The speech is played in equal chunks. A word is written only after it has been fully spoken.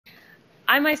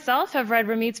I myself have read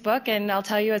Ramit's book, and I'll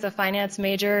tell you, as a finance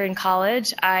major in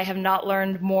college, I have not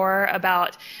learned more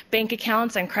about bank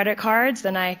accounts and credit cards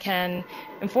than I can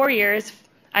in 4 years.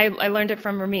 I learned it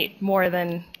from Ramit more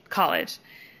than college.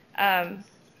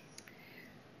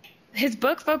 His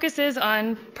book focuses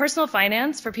on personal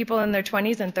finance for people in their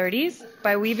 20s and 30s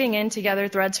by weaving in together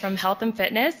threads from health and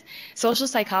fitness, social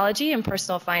psychology, and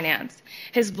personal finance.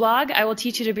 His blog,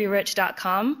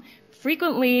 iwillteachyoutoberich.com,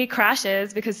 frequently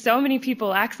crashes because so many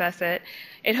people access it.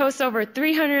 It hosts over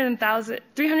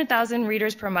 300,000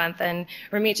 readers per month, and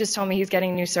Ramit just told me he's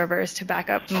getting new servers to back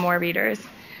up more readers.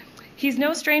 He's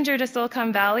no stranger to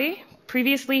Silicon Valley.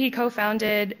 Previously, he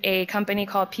co-founded a company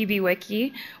called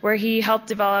PBWiki, where he helped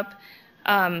develop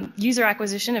user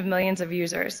acquisition of millions of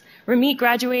users. Ramit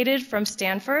graduated from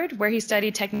Stanford, where he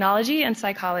studied technology and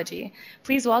psychology.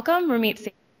 Please welcome Ramit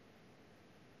Sethi.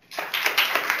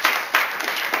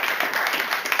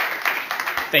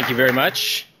 Thank you very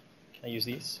much. Can I use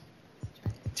these?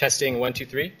 Testing 1, 2,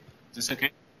 3. Is this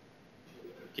okay?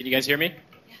 Can you guys hear me?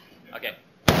 Okay.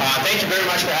 Thank you very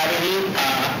much for having me.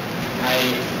 I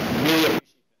really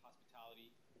appreciate the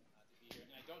hospitality to be here.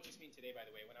 And I don't just mean today, by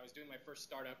the way. When I was doing my first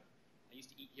startup, I used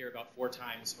to eat here about 4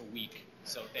 times a week.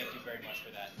 So thank you very much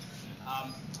for that.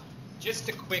 Just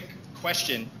a quick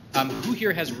question. Who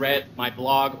here has read my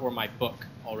blog or my book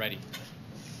already?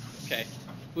 Okay.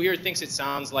 Who here thinks it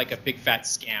sounds like a big fat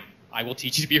scam? I will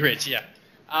teach you to be rich, yeah.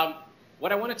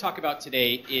 What I want to talk about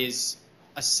today is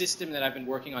a system that I've been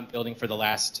working on building for the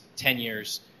last 10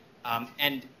 years.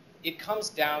 And it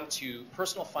comes down to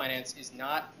personal finance is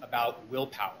not about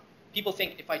willpower. People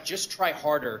think if I just try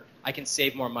harder, I can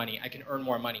save more money, I can earn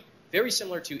more money. Very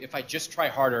similar to if I just try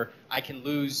harder, I can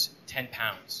lose 10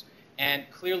 pounds. And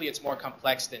clearly it's more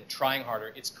complex than trying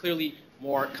harder. It's clearly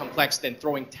more complex than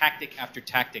throwing tactic after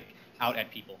tactic out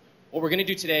at people. What we're going to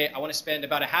do today, I want to spend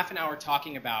about a half an hour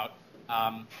talking about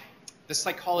the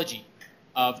psychology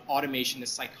of automation, the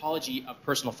psychology of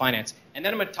personal finance. And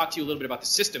then I'm going to talk to you a little bit about the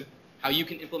system, how you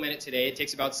can implement it today. It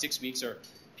takes about 6 weeks, or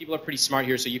people are pretty smart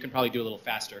here, so you can probably do a little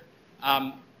faster.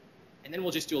 And then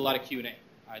we'll just do a lot of Q&A.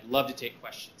 I'd love to take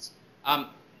questions.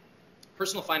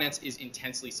 Personal finance is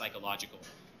intensely psychological.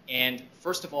 And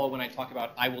first of all, when I talk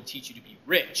about I will teach you to be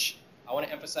rich, I want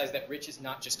to emphasize that rich is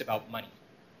not just about money.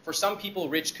 For some people,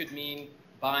 rich could mean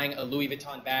buying a Louis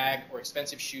Vuitton bag or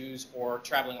expensive shoes or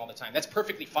traveling all the time. That's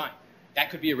perfectly fine.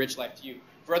 That could be a rich life to you.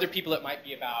 For other people, it might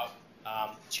be about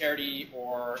charity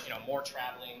or more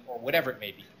traveling or whatever it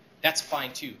may be. That's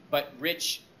fine too. But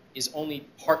rich is only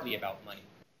partly about money.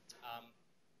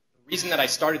 The reason that I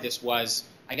started this was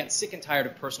I got sick and tired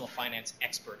of personal finance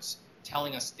experts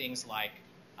telling us things like,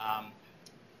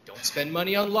 don't spend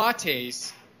money on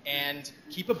lattes and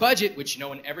keep a budget, which no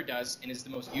one ever does and is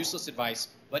the most useless advice,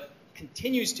 but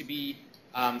continues to be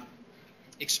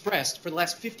expressed for the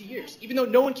last 50 years. Even though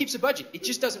no one keeps a budget, it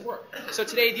just doesn't work. So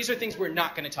today, these are things we're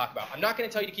not going to talk about. I'm not going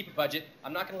to tell you to keep a budget.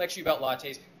 I'm not going to lecture you about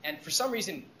lattes. And for some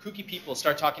reason, kooky people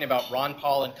start talking about Ron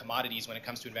Paul and commodities when it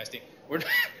comes to investing. We're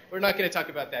not going to talk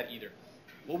about that either.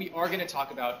 What we are going to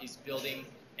talk about is building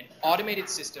an automated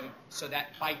system so that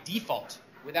by default,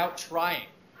 without trying,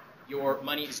 your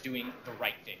money is doing the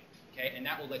right thing. Okay? And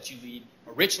that will let you lead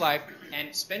a rich life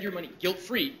and spend your money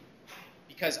guilt-free,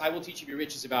 because I will teach you to be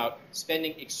rich is about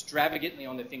spending extravagantly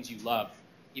on the things you love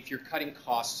if you're cutting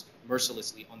costs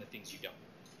mercilessly on the things you don't.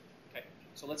 Okay,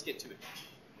 so let's get to it.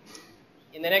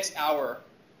 In the next hour,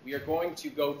 we are going to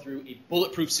go through a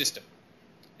bulletproof system.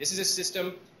 This is a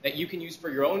system that you can use for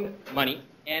your own money.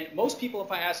 And most people,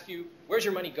 if I ask you, where's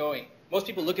your money going? Most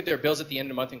people look at their bills at the end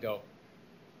of the month and go,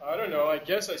 I don't know, I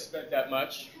guess I spent that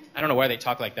much. I don't know why they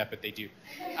talk like that, but they do.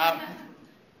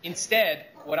 Instead,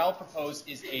 what I'll propose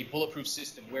is a bulletproof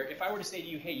system where if I were to say to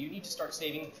you, hey, you need to start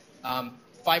saving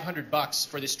 $500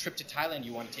 for this trip to Thailand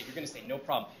you want to take, you're going to say, no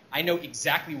problem. I know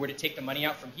exactly where to take the money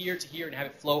out from here to here and have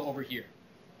it flow over here.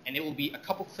 And it will be a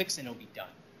couple clicks and it'll be done,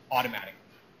 automatic.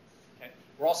 Okay?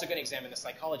 We're also going to examine the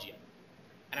psychology of it.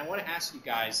 And I want to ask you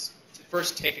guys to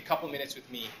first take a couple minutes with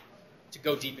me to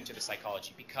go deep into the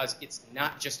psychology, because it's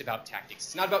not just about tactics.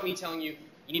 It's not about me telling you,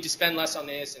 you need to spend less on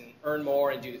this and earn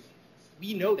more and do this.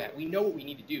 We know that. We know what we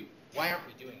need to do. Why aren't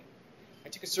we doing it? I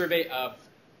took a survey of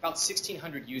about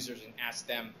 1,600 users and asked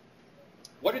them,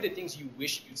 what are the things you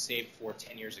wish you'd saved for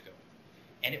 10 years ago?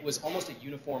 And it was almost a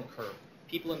uniform curve.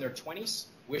 People in their 20s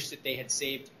wish that they had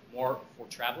saved more for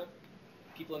traveling.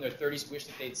 People in their 30s wish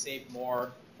that they'd saved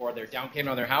more for their down payment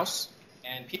on their house.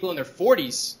 And people in their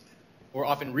 40s, who are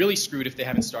often really screwed if they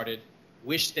haven't started,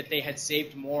 wish that they had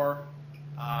saved more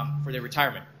for their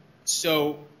retirement.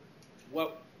 So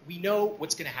we know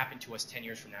what's going to happen to us 10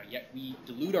 years from now, yet we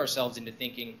delude ourselves into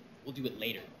thinking we'll do it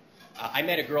later. I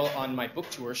met a girl on my book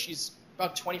tour. She's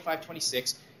about 25,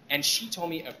 26, and she told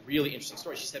me a really interesting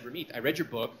story. She said, Ramit, I read your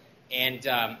book, and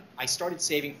I started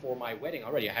saving for my wedding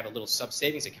already. I have a little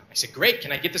sub-savings account. I said, great,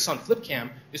 can I get this on Flipcam?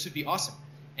 This would be awesome.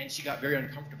 And she got very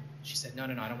uncomfortable. She said, no, I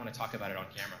don't want to talk about it on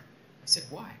camera. I said,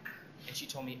 why? And she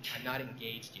told me, I'm not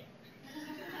engaged yet.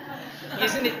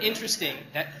 Isn't it interesting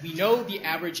that we know the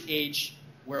average age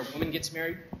where a woman gets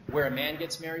married, where a man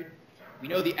gets married? We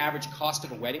know the average cost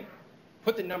of a wedding.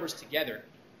 Put the numbers together,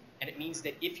 and it means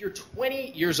that if you're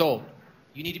 20 years old,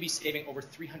 you need to be saving over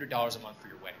 $300 a month for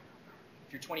your wedding.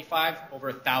 If you're 25,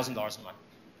 over $1,000 a month.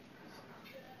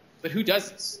 But who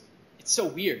does this? It's so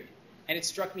weird. And it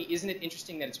struck me, isn't it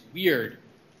interesting that it's weird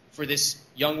for this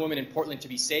young woman in Portland to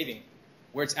be saving,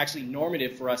 where it's actually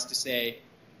normative for us to say,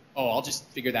 oh, I'll just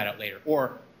figure that out later.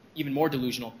 Or, even more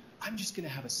delusional, I'm just going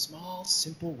to have a small,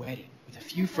 simple wedding with a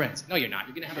few friends. No, you're not.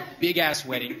 You're going to have a big-ass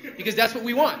wedding because that's what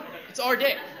we want. It's our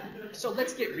day. So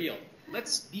let's get real.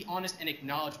 Let's be honest and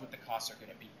acknowledge what the costs are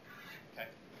going to be. Okay?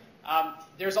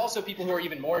 There's also people who are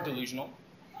even more delusional.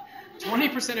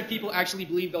 20% of people actually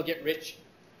believe they'll get rich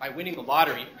by winning the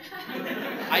lottery.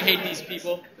 I hate these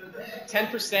people.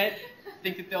 10%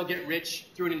 think that they'll get rich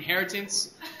through an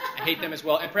inheritance. I hate them as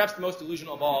well. And perhaps the most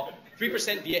delusional of all,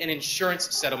 3% via an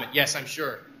insurance settlement. Yes, I'm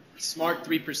sure. Smart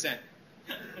 3%.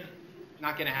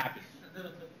 Not going to happen.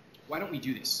 Why don't we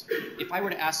do this? If I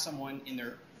were to ask someone in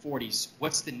their 40s,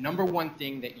 what's the number one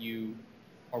thing that you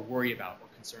are worried about or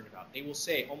concerned about? They will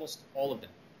say, almost all of them,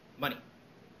 money.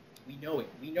 We know it.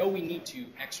 We know we need to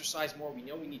exercise more. We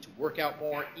know we need to work out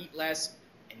more, eat less,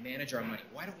 and manage our money.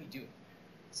 Why don't we do it?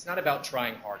 It's not about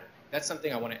trying harder. That's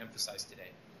something I want to emphasize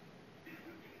today.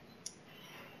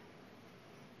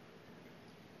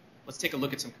 Let's take a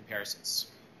look at some comparisons.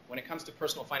 When it comes to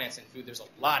personal finance and food, there's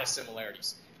a lot of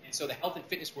similarities. And so the health and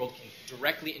fitness world can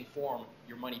directly inform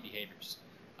your money behaviors.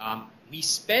 We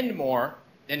spend more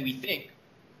than we think.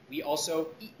 We also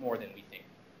eat more than we think.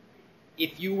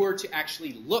 If you were to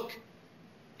actually look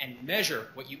and measure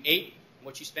what you ate and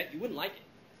what you spent, you wouldn't like it.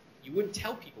 You wouldn't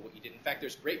tell people what you did. In fact,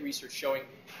 there's great research showing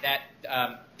that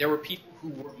there were people who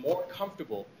were more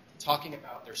comfortable talking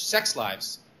about their sex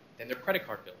lives than their credit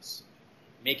card bills,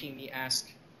 making me ask,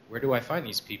 where do I find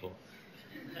these people?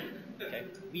 Okay.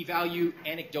 We value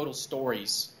anecdotal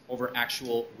stories over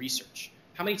actual research.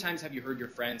 How many times have you heard your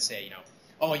friends say,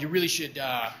 oh, you really should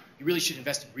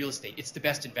invest in real estate. It's the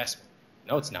best investment.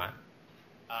 No, it's not.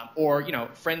 Or,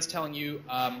 friends telling you,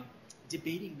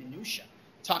 debating minutia.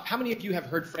 How many of you have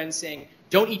heard friends saying,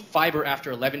 don't eat fiber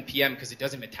after 11 p.m. because it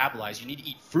doesn't metabolize. You need to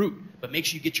eat fruit, but make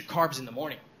sure you get your carbs in the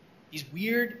morning. These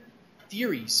weird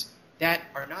theories that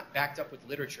are not backed up with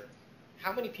literature.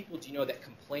 How many people do you know that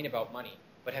complain about money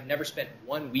but have never spent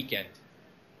one weekend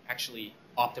actually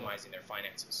optimizing their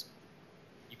finances?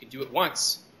 You can do it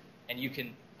once, and you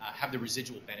can have the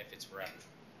residual benefits forever.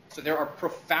 So there are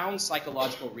profound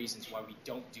psychological reasons why we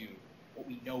don't do what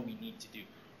we know we need to do.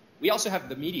 We also have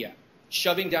the media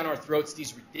shoving down our throats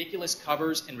these ridiculous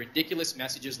covers and ridiculous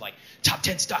messages like, top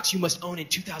 10 stocks you must own in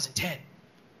 2010.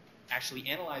 Actually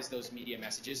analyze those media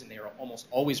messages, and they are almost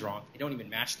always wrong. They don't even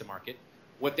match the market.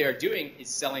 What they are doing is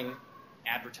selling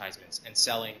advertisements and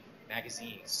selling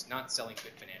magazines, not selling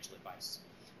good financial advice.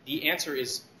 The answer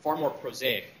is far more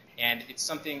prosaic, and it's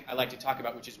something I like to talk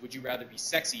about, which is, would you rather be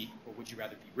sexy or would you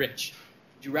rather be rich?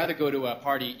 Would you rather go to a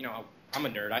party? I'm a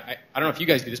nerd. I don't know if you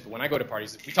guys do this, but when I go to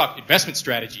parties, we talk investment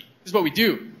strategy. This is what we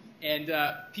do. And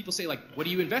people say, what do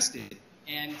you invest in?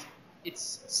 And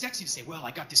it's sexy to say, well,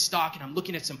 I got this stock, and I'm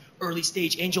looking at some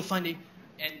early-stage angel funding.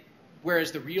 And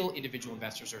whereas the real individual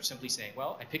investors are simply saying,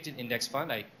 well, I picked an index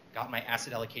fund. I got my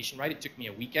asset allocation right. It took me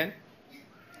a weekend.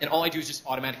 And all I do is just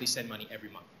automatically send money every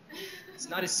month. It's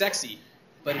not as sexy,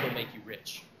 but it'll make you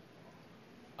rich.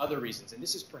 Other reasons, and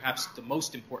this is perhaps the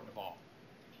most important of all.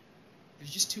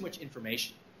 There's just too much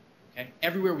information. Okay?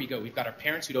 Everywhere we go, we've got our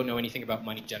parents who don't know anything about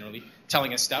money generally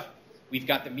telling us stuff. We've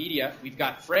got the media. We've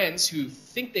got friends who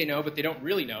think they know, but they don't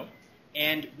really know.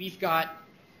 And we've got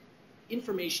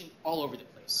information all over the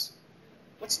place.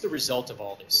 What's the result of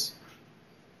all this?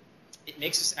 It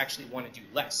makes us actually want to do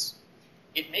less.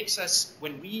 It makes us,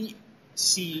 when we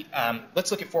see, let's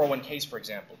look at 401ks, for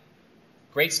example.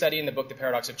 Great study in the book, The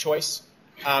Paradox of Choice.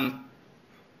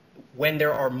 When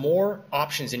there are more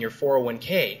options in your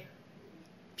 401k,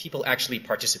 people actually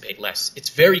participate less. It's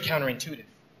very counterintuitive,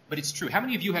 but it's true. How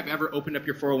many of you have ever opened up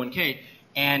your 401k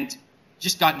and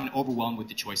just gotten overwhelmed with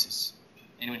the choices?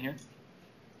 Anyone here?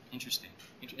 Interesting.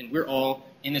 And we're all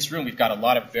in this room. We've got a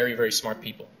lot of very, very smart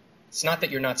people. It's not that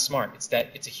you're not smart. It's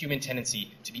that it's a human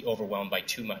tendency to be overwhelmed by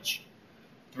too much.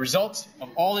 The result of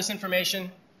all this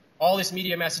information, all this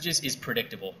media messages is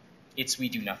predictable. It's we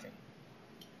do nothing.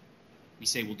 We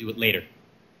say we'll do it later.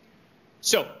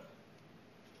 So,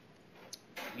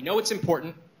 we know it's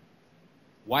important.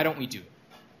 Why don't we do it?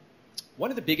 One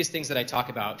of the biggest things that I talk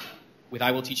about with I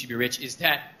Will Teach You to Be Rich is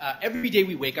that every day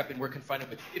we wake up and we're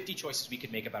confronted with 50 choices we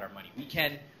can make about our money. We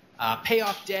can pay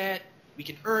off debt. We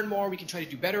can earn more. We can try to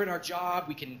do better in our job.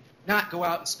 We can not go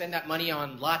out and spend that money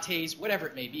on lattes, whatever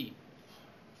it may be.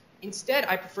 Instead,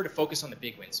 I prefer to focus on the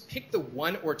big wins. Pick the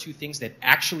one or two things that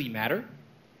actually matter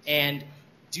and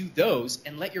do those,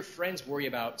 and let your friends worry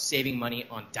about saving money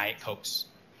on Diet Cokes.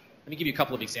 Let me give you a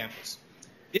couple of examples.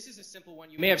 This is a simple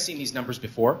one. You may have seen these numbers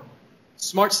before.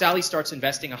 Smart Sally starts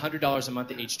investing $100 a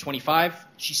month at age 25.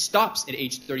 She stops at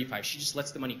age 35. She just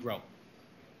lets the money grow.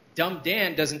 Dumb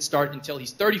Dan doesn't start until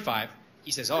he's 35.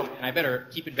 He says, oh, and I better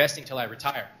keep investing till I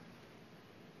retire.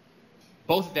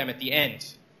 Both of them at the end.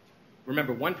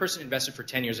 Remember, one person invested for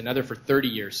 10 years, another for 30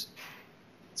 years.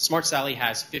 Smart Sally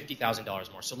has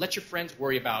 $50,000 more. So let your friends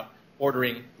worry about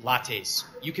ordering lattes.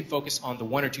 You can focus on the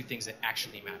one or two things that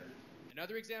actually matter.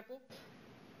 Another example,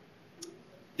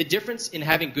 the difference in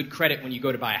having good credit when you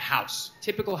go to buy a house.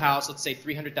 Typical house, let's say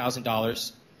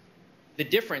 $300,000. The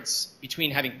difference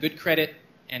between having good credit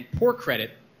and poor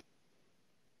credit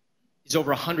is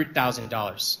over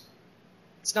 $100,000.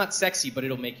 It's not sexy, but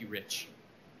it'll make you rich.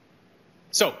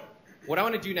 So what I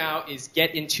want to do now is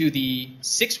get into the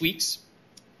 6 weeks,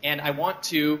 and I want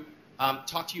to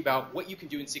talk to you about what you can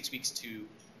do in 6 weeks to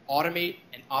automate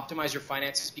and optimize your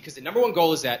finances, because the number one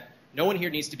goal is that no one here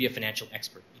needs to be a financial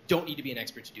expert. You don't need to be an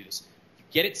expert to do this. You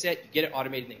get it set, you get it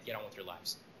automated, and then get on with your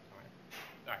lives.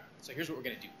 All right. So here's what we're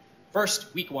going to do.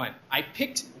 First, week one. I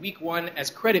picked week one as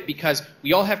credit because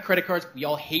we all have credit cards. We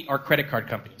all hate our credit card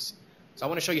companies. So I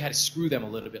want to show you how to screw them a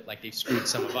little bit like they've screwed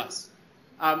some of us.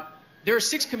 There are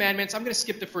 6 commandments. I'm going to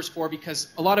skip the first 4 because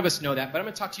a lot of us know that, but I'm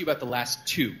going to talk to you about the last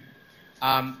 2.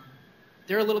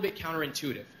 They're a little bit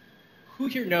counterintuitive. Who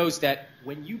here knows that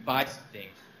when you buy something,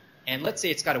 and let's say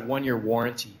it's got a 1-year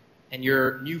warranty, and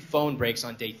your new phone breaks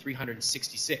on day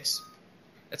 366,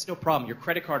 that's no problem. Your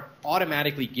credit card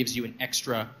automatically gives you an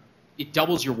extra, it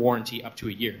doubles your warranty up to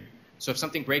a year. So if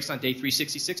something breaks on day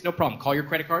 366, no problem. Call your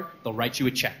credit card. They'll write you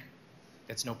a check.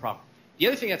 That's no problem. The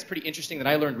other thing that's pretty interesting that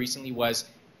I learned recently was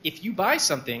if you buy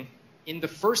something, in the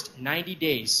first 90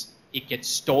 days, it gets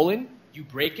stolen, you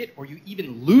break it, or you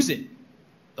even lose it,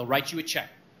 they'll write you a check,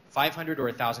 $500 or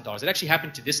 $1,000. It actually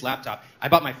happened to this laptop. I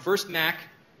bought my first Mac.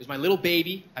 It was my little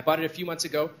baby. I bought it a few months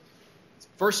ago.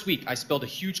 First week, I spilled a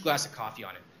huge glass of coffee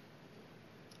on it.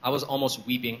 I was almost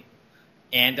weeping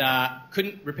and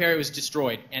couldn't repair it. It was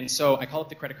destroyed. And so I called up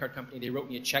the credit card company. They wrote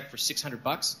me a check for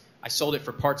 $600. I sold it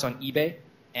for parts on eBay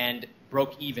and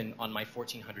broke even on my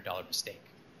 $1,400 mistake.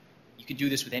 You can do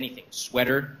this with anything,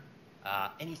 sweater,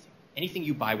 anything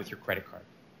you buy with your credit card.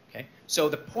 Okay? So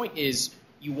the point is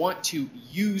you want to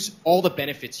use all the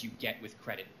benefits you get with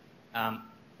credit,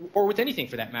 or with anything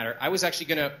for that matter. I was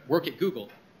actually going to work at Google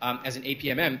as an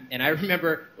APMM, and I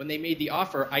remember when they made the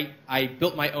offer, I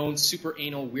built my own super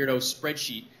anal weirdo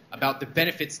spreadsheet about the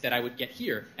benefits that I would get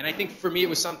here. And I think for me it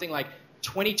was something like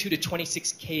 22 to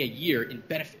 26K a year in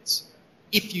benefits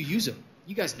if you use them.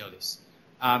 You guys know this.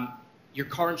 Your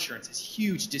car insurance has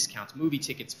huge discounts, movie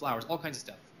tickets, flowers, all kinds of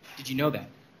stuff. Did you know that?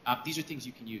 These are things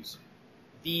you can use.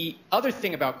 The other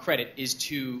thing about credit is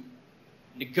to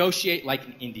negotiate like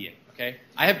an Indian, okay?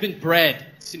 I have been bred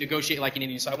to negotiate like an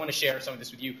Indian, so I want to share some of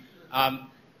this with you.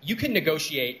 You can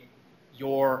negotiate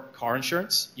your car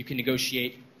insurance. You can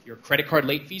negotiate your credit card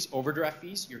late fees, overdraft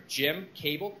fees, your gym,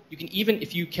 cable. You can even,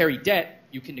 if you carry debt,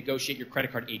 you can negotiate your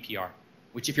credit card APR,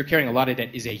 which if you're carrying a lot of debt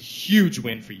is a huge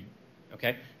win for you.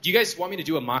 Okay? Do you guys want me to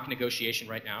do a mock negotiation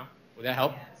right now? Would that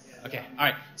help? Yes. Okay. All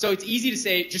right. So it's easy to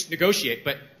say just negotiate,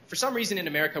 but for some reason in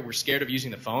America we're scared of using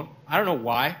the phone. I don't know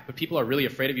why, but people are really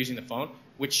afraid of using the phone,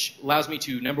 which allows me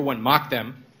to, number one, mock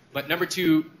them, but number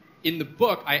two, in the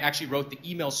book I actually wrote the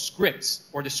email scripts,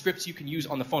 or the scripts you can use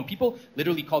on the phone. People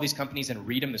literally call these companies and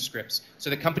read them the scripts,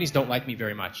 so the companies don't like me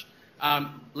very much.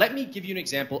 Let me give you an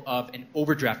example of an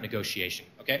overdraft negotiation.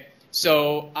 Okay?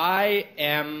 So I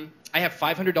have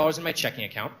 $500 in my checking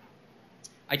account.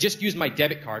 I just used my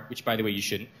debit card, which, by the way, you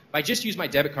shouldn't. But I just used my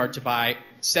debit card to buy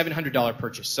 $700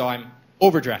 purchase, so I'm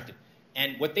overdrafted.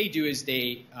 And what they do is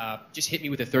they just hit me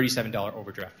with a $37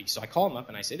 overdraft fee. So I call them up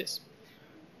and I say this.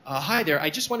 Hi there, I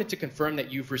just wanted to confirm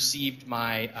that you've received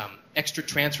my extra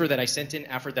transfer that I sent in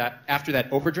after that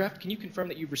overdraft. Can you confirm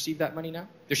that you've received that money now?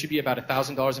 There should be about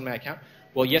 $1,000 in my account.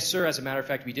 Well, yes, sir. As a matter of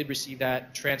fact, we did receive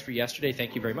that transfer yesterday.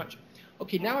 Thank you very much.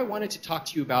 Okay, now I wanted to talk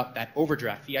to you about that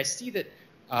overdraft fee. I see that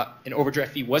an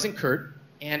overdraft fee was incurred,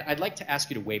 and I'd like to ask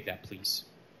you to waive that, please.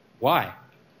 Why?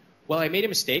 well, I made a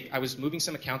mistake. I was moving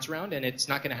some accounts around, and it's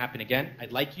not going to happen again.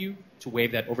 I'd like you to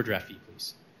waive that overdraft fee,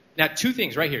 please. Now, two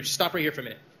things right here. Just stop right here for a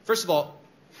minute. First of all,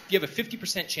 you have a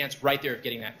 50% chance right there of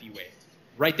getting that fee waived.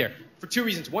 Right there. For two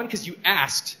reasons. One, because you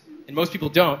asked, and most people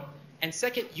don't. And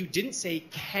second, you didn't say,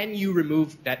 can you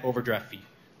remove that overdraft fee?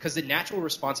 Because the natural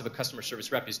response of a customer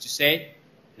service rep is to say,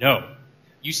 no.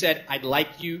 You said, I'd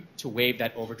like you to waive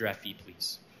that overdraft fee,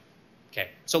 please. Okay,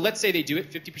 so let's say they do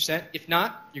it, 50%. If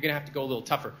not, you're going to have to go a little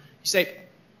tougher. You say,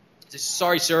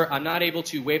 sorry, sir, I'm not able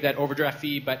to waive that overdraft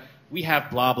fee, but we have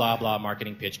blah, blah, blah,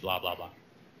 marketing pitch, blah, blah, blah.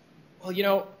 Well, you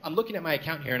know, I'm looking at my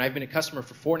account here, and I've been a customer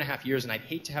for 4.5 years, and I'd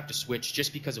hate to have to switch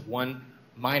just because of one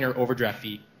minor overdraft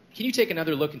fee. Can you take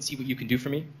another look and see what you can do for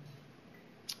me?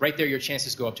 Right there, your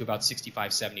chances go up to about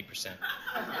 65, 70%.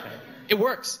 Okay. It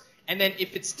works. And then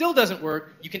if it still doesn't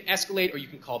work, you can escalate or you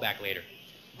can call back later.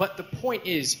 But the point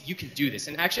is, you can do this.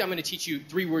 And actually, I'm going to teach you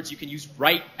 3 words you can use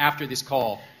right after this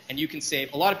call, and you can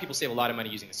save, a lot of people save a lot of money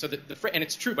using this. So and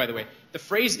it's true, by the way. The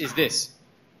phrase is this.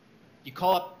 You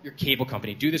call up your cable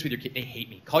company. Do this with your they hate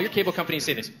me. Call your cable company and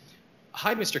say this.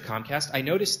 Hi, Mr. Comcast. I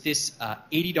noticed this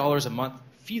 $80 a month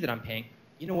fee that I'm paying.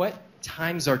 You know what?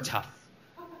 Times are tough.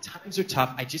 Times are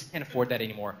tough. I just can't afford that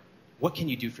anymore. What can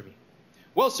you do for me?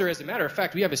 Well, sir, as a matter of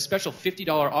fact, we have a special $50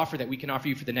 offer that we can offer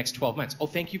you for the next 12 months. Oh,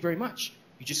 thank you very much.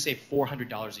 You just save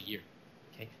 $400 a year.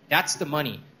 Okay? That's the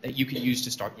money that you can use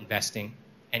to start investing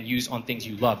and use on things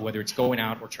you love, whether it's going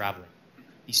out or traveling.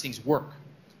 These things work.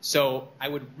 So I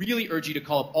would really urge you to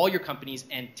call up all your companies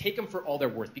and take them for all they're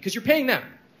worth, because you're paying them.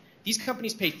 These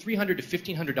companies pay $300 to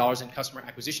 $1,500 in customer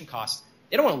acquisition costs.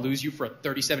 They don't want to lose you for a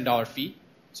 $37 fee.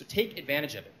 So take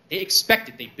advantage of it. They expect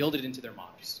it. They build it into their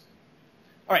models.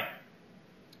 All right.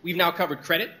 We've now covered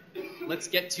credit. Let's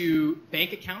get to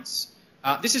bank accounts.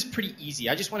 This is pretty easy.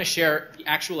 I just want to share the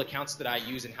actual accounts that I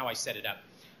use and how I set it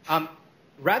up.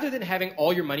 Rather than having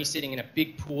all your money sitting in a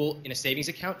big pool in a savings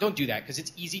account, don't do that, because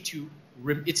it's easy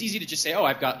to just say, oh,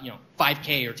 I've got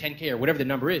 5K or 10K or whatever the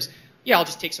number is. Yeah, I'll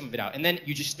just take some of it out. And then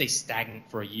you just stay stagnant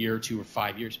for a year or 2 or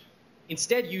 5 years.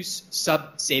 Instead, use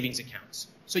sub-savings accounts.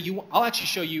 So I'll actually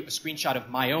show you a screenshot of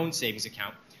my own savings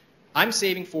account. I'm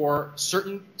saving for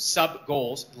certain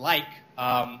sub-goals, like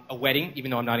a wedding, even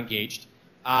though I'm not engaged,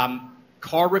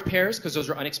 car repairs, because those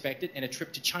are unexpected, and a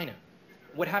trip to China.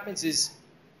 What happens is,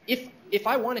 if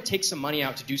I want to take some money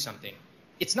out to do something,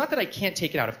 it's not that I can't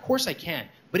take it out. Of course I can.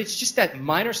 But it's just that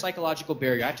minor psychological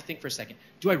barrier. I have to think for a second.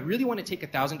 Do I really want to take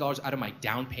 $1,000 out of my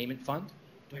down payment fund?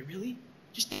 Do I really?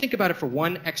 Just think about it for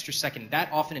 1 extra second. That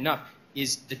often enough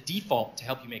is the default to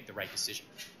help you make the right decision.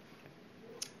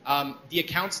 The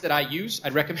accounts that I use,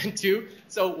 I'd recommend 2.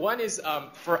 So one is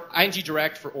for ING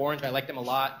Direct, for Orange. I like them a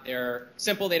lot. They're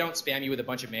simple. They don't spam you with a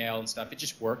bunch of mail and stuff. It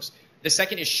just works. The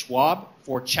second is Schwab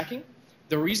for checking.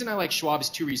 The reason I like Schwab is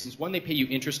 2 reasons. One, they pay you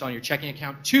interest on your checking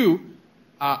account. 2,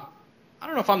 I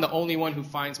don't know if I'm the only one who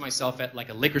finds myself at like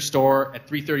a liquor store at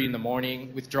 3:30 in the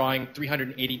morning withdrawing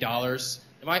 $380.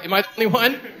 Am I the only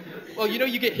one? Well,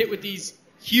 you get hit with these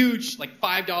huge, like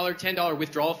 $5, $10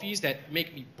 withdrawal fees that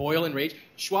make me boil in rage.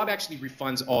 Schwab actually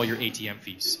refunds all your ATM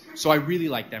fees. So I really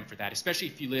like them for that, especially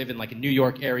if you live in like a New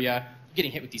York area. You're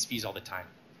getting hit with these fees all the time.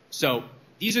 So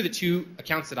these are the 2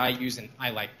 accounts that I use and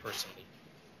I like personally.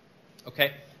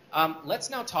 Okay, let's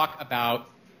now talk about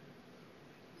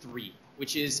 3,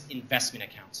 which is investment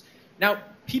accounts. Now,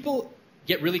 people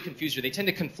get really confused, or they tend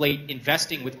to conflate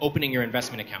investing with opening your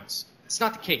investment accounts. It's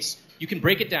not the case. You can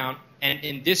break it down, and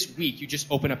in this week, you just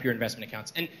open up your investment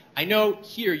accounts. And I know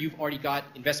here you've already got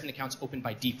investment accounts open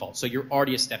by default, so you're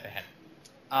already a step ahead.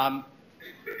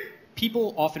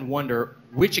 People often wonder,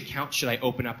 which account should I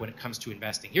open up when it comes to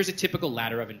investing? Here's a typical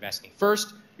ladder of investing.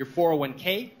 First, your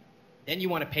 401k. Then you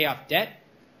want to pay off debt.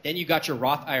 Then you got your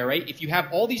Roth IRA. If you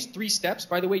have all these 3 steps,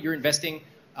 by the way, you're investing,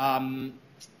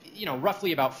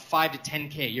 roughly about 5 to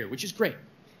 10K a year, which is great.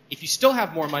 If you still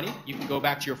have more money, you can go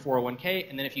back to your 401k.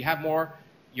 And then if you have more,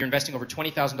 you're investing over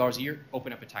 $20,000 a year,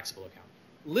 open up a taxable account.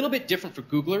 A little bit different for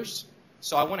Googlers.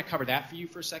 So I want to cover that for you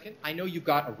for a second. I know you've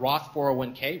got a Roth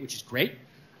 401k, which is great.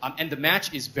 And the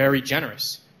match is very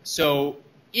generous. So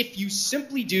if you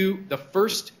simply do the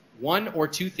first 1 or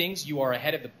 2 things, you are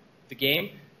ahead of the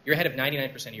game. You're ahead of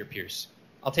 99% of your peers.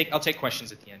 I'll take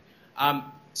questions at the end.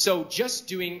 So just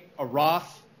doing a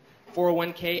Roth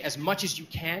 401k as much as you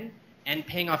can and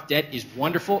paying off debt is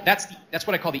wonderful. That's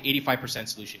what I call the 85%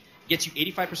 solution. Gets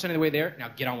you 85% of the way there. Now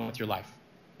get on with your life.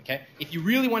 Okay? If you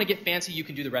really want to get fancy, you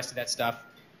can do the rest of that stuff.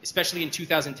 Especially in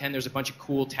 2010, there's a bunch of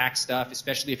cool tax stuff,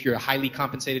 especially if you're a highly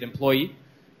compensated employee.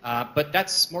 But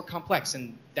that's more complex,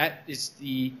 and that is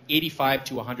the 85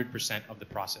 to 100% of the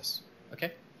process.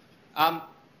 Okay?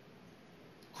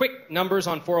 quick numbers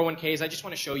on 401ks. I just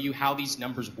want to show you how these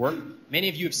numbers work. Many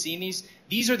of you have seen these.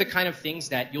 These are the kind of things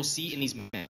that you'll see in these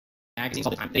magazines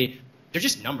all the time. They're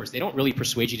just numbers. They don't really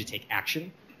persuade you to take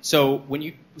action. So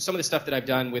some of the stuff that I've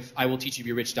done with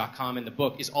iwillteachyoutoberich.com and the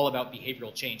book is all about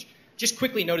behavioral change. Just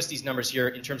quickly notice these numbers here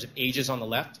in terms of ages on the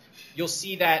left. You'll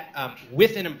see that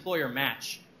with an employer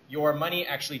match, your money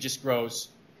actually just grows.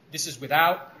 This is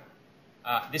without.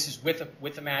 This is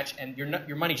with a match, and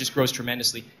your money just grows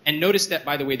tremendously. And notice that,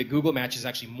 by the way, the Google match is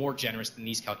actually more generous than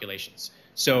these calculations.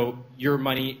 So your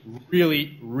money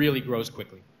really, really grows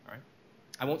quickly. All right?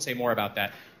 I won't say more about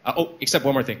that. Except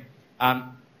one more thing.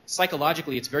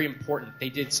 Psychologically, it's very important. They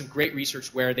did some great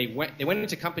research where they went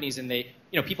into companies and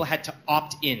people had to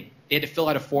opt in. They had to fill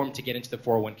out a form to get into the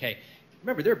 401k.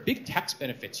 Remember, there are big tax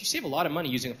benefits. You save a lot of money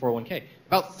using a 401k.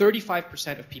 About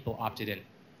 35% of people opted in.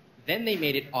 Then they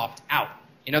made it opt out.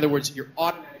 In other words, you're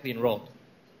automatically enrolled.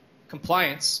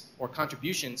 Compliance or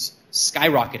contributions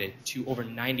skyrocketed to over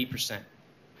 90%.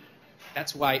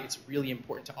 That's why it's really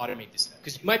important to automate this stuff.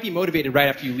 Because you might be motivated right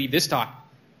after you leave this talk,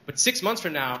 but 6 months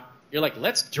from now, you're like,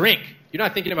 let's drink. You're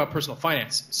not thinking about personal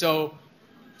finance. So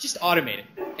just automate it,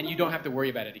 and you don't have to worry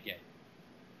about it again.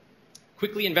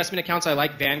 Quickly, investment accounts, I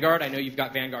like Vanguard. I know you've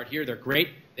got Vanguard here. They're great.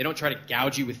 They don't try to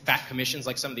gouge you with fat commissions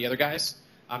like some of the other guys.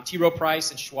 T. Rowe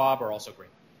Price and Schwab are also great.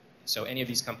 So any of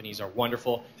these companies are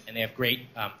wonderful, and they have great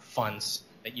funds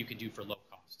that you can do for low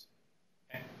cost.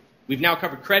 Okay. We've now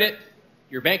covered credit,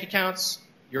 your bank accounts,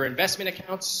 your investment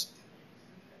accounts.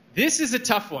 This is a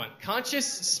tough one, conscious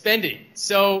spending.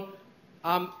 So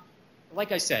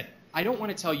like I said, I don't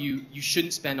want to tell you you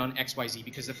shouldn't spend on XYZ,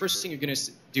 because the first thing you're going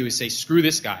to do is say, screw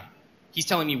this guy. He's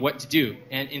telling me what to do.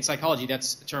 And in psychology,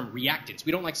 that's the term reactance.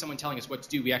 We don't like someone telling us what to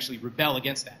do. We actually rebel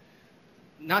against that.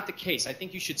 Not the case. I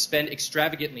think you should spend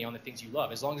extravagantly on the things you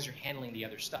love, as long as you're handling the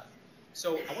other stuff.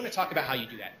 So I want to talk about how you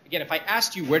do that. Again, if I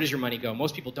asked you, where does your money go?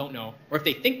 Most people don't know. Or if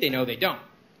they think they know, they don't.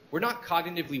 We're not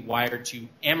cognitively wired to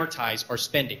amortize our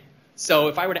spending. So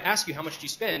if I were to ask you, how much do you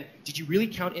spend? Did you really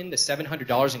count in the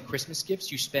 $700 in Christmas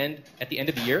gifts you spend at the end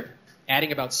of the year,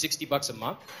 adding about $60 a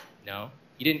month? No.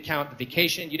 You didn't count the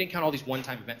vacation. You didn't count all these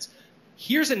one-time events.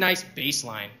 Here's a nice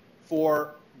baseline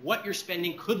for what your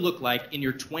spending could look like in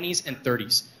your 20s and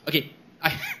 30s. Okay,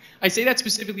 I say that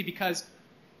specifically because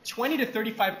 20 to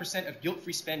 35% of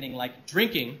guilt-free spending, like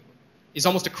drinking, is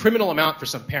almost a criminal amount for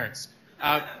some parents.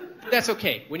 But that's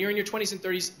okay. When you're in your 20s and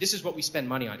 30s, this is what we spend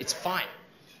money on. It's fine.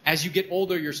 As you get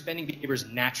older, your spending behavior is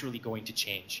naturally going to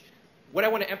change. What I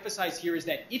want to emphasize here is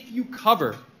that if you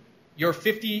cover your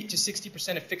 50 to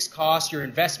 60% of fixed costs, your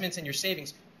investments, and your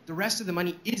savings, the rest of the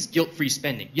money is guilt-free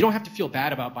spending. You don't have to feel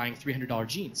bad about buying $300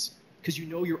 jeans because you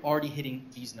know you're already hitting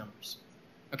these numbers.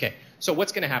 Okay, so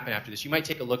what's going to happen after this? You might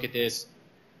take a look at this,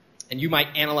 and you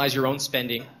might analyze your own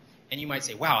spending, and you might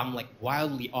say, wow, I'm like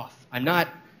wildly off. I'm not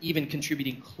even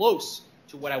contributing close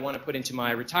to what I want to put into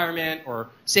my retirement or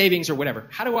savings or whatever.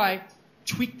 How do I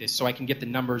tweak this so I can get the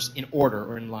numbers in order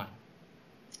or in line?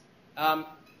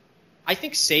 I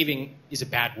think saving is a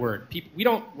bad word. We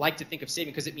don't like to think of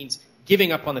saving because it means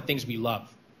giving up on the things we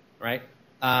love, right?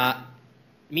 It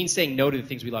means saying no to the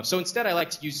things we love. So instead, I like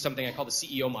to use something I call the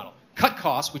CEO model. Cut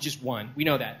costs, which is one. We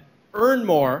know that. Earn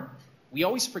more. We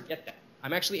always forget that.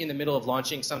 I'm actually in the middle of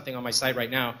launching something on my site right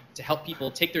now to help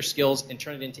people take their skills and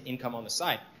turn it into income on the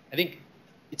side. I think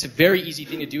it's a very easy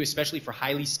thing to do, especially for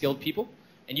highly skilled people,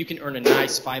 and you can earn a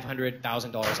nice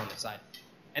 $500,000 on the side.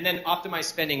 And then optimize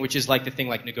spending, which is like the thing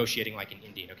like negotiating like an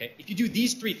Indian, okay? If you do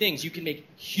these three things, you can make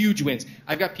huge wins.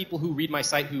 I've got people who read my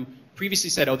site who previously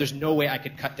said, oh, there's no way I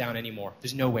could cut down anymore.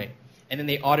 There's no way. And then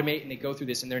they automate and they go through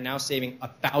this, and they're now saving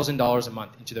 $1,000 a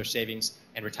month into their savings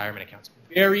and retirement accounts.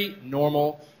 Very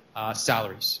normal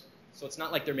salaries. So it's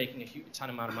not like they're making a huge ton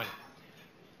amount of money.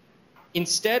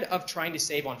 Instead of trying to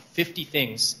save on 50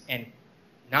 things and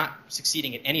not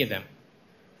succeeding at any of them,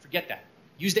 forget that.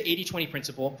 Use the 80-20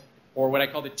 principle, or what I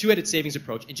call the two-headed savings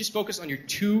approach, and just focus on your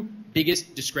two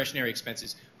biggest discretionary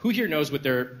expenses. Who here knows what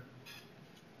their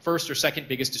first or second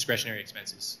biggest discretionary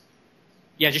expenses?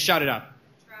 Yeah, just shout it out.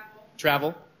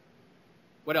 Travel.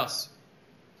 What else?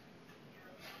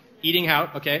 Eating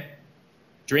out, okay.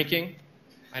 Drinking.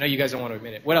 I know you guys don't want to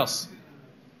admit it. What else?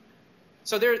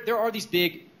 So there are these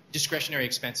big discretionary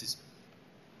expenses.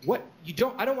 I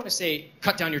don't want to say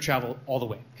cut down your travel all the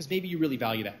way, because maybe you really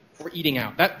value that. Or eating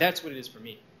out. That's what it is for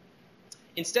me.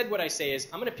 Instead, what I say is,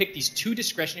 I'm going to pick these two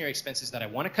discretionary expenses that I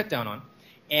want to cut down on,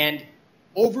 and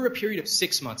over a period of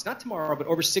 6 months, not tomorrow, but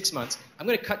over 6 months, I'm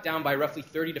going to cut down by roughly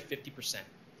 30 to 50%.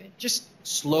 Okay? Just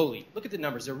slowly. Look at the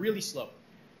numbers. They're really slow.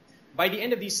 By the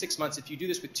end of these 6 months, if you do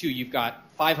this with two, you've got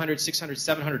 $500, $600,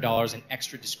 $700 in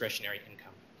extra discretionary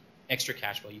income. extra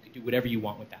cash flow. You can do whatever you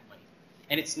want with that money.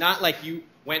 And it's not like you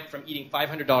went from eating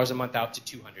 $500 a month out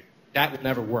to $200. That will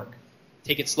never work.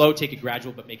 Take it slow, take it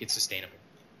gradual, but make it sustainable.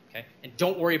 Okay? And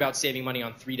don't worry about saving money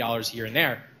on $3 here and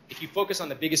there. If you focus on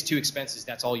the biggest two expenses,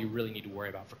 that's all you really need to worry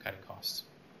about for cutting costs.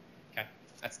 Okay?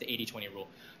 That's the 80-20 rule.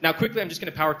 Now, quickly, I'm just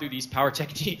going to power through these power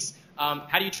techniques.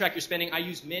 How do you track your spending? I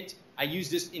use Mint. I use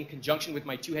this in conjunction with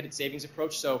my two-headed savings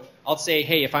approach. So I'll say,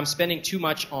 hey, if I'm spending too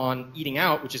much on eating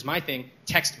out, which is my thing,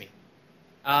 text me.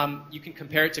 You can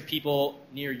compare it to people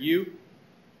near you.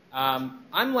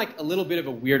 I'm like a little bit of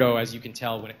a weirdo, as you can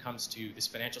tell, when it comes to this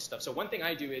financial stuff. So one thing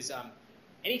I do is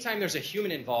anytime there's a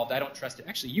human involved, I don't trust it.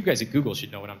 Actually, you guys at Google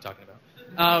should know what I'm talking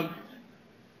about.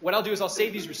 What I'll do is I'll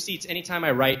save these receipts anytime I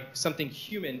write something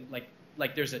human,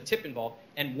 like there's a tip involved.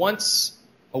 And once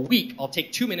a week, I'll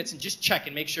take 2 minutes and just check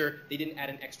and make sure they didn't add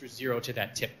an extra zero to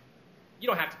that tip. You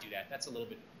don't have to do that. That's a little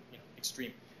bit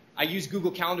extreme. I use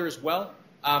Google Calendar as well.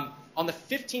 On the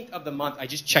 15th of the month, I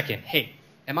just check in. Hey,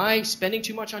 am I spending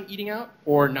too much on eating out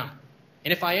or not?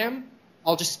 And if I am,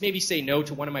 I'll just maybe say no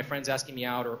to one of my friends asking me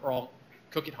out, or I'll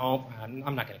cook at home.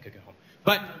 I'm not going to cook at home.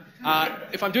 But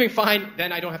if I'm doing fine,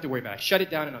 then I don't have to worry about it. I shut it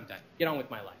down and I'm done. Get on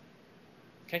with my life.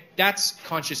 Okay? That's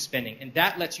conscious spending. And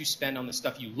that lets you spend on the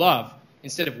stuff you love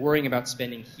instead of worrying about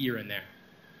spending here and there.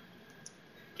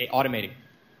 Okay, automating.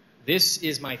 This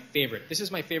is my favorite. This is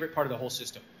my favorite part of the whole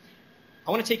system. I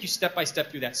want to take you step by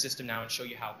step through that system now and show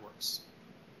you how it works.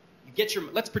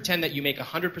 Let's pretend that you make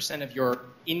 100% of your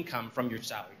income from your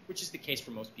salary, which is the case for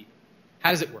most people.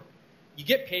 How does it work? You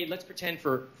get paid, let's pretend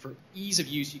for ease of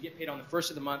use, you get paid on the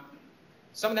first of the month.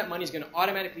 Some of that money is going to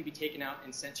automatically be taken out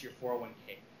and sent to your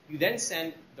 401k. You then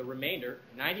send the remainder,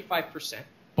 95%,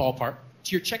 ballpark,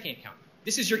 to your checking account.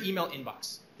 This is your email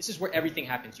inbox. This is where everything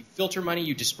happens. You filter money,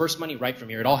 you disperse money right from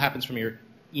here. It all happens from your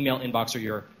email inbox or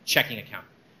your checking account.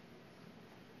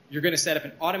 You're going to set up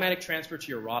an automatic transfer to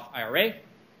your Roth IRA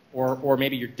or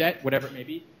maybe your debt, whatever it may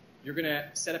be. You're going to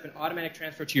set up an automatic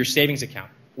transfer to your savings account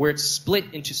where it's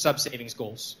split into sub-savings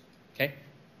goals. Okay?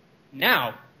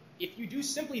 Now, if you do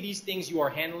simply these things, you are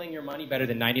handling your money better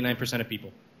than 99% of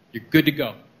people. You're good to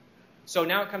go. So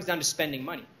now it comes down to spending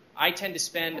money. I tend to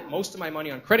spend most of my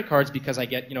money on credit cards because I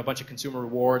get a bunch of consumer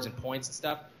rewards and points and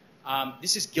stuff.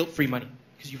 This is guilt-free money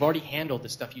because you've already handled the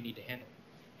stuff you need to handle.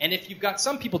 And if you've got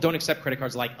some people don't accept credit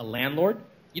cards like a landlord,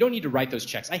 you don't need to write those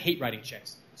checks. I hate writing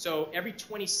checks. So every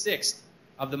 26th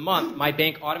of the month, my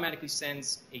bank automatically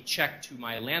sends a check to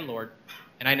my landlord,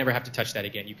 and I never have to touch that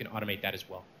again. You can automate that as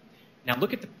well. Now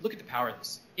look at the power of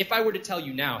this. If I were to tell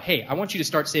you now, hey, I want you to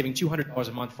start saving $200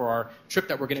 a month for our trip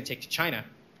that we're going to take to China,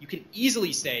 you can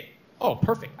easily say, oh,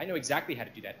 perfect. I know exactly how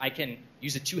to do that. I can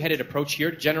use a two-headed approach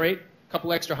here to generate a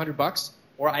couple extra $100,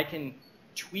 or I can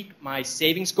tweak my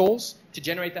savings goals to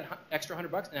generate that extra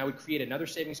 $100, and I would create another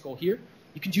savings goal here.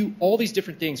 You can do all these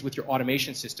different things with your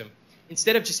automation system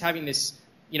instead of just having this,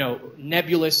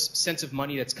 nebulous sense of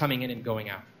money that's coming in and going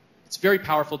out. It's very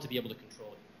powerful to be able to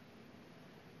control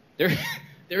it.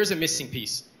 There is a missing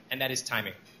piece, and that is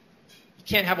timing. You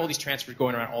can't have all these transfers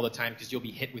going around all the time because you'll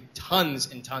be hit with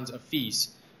tons and tons of fees.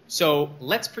 So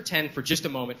let's pretend for just a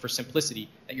moment, for simplicity,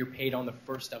 that you're paid on the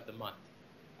first of the month.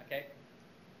 Okay?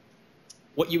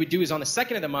 What you would do is on the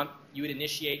second of the month, you would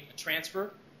initiate a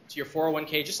transfer to your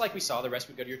 401k, just like we saw. The rest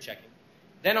would go to your checking.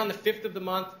 Then on the 5th of the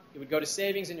month, it would go to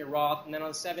savings in your Roth, and then on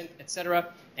the 7th, etc.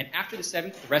 And after the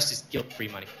 7th, the rest is guilt-free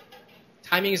money.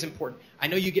 Timing is important. I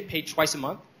know you get paid twice a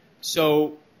month,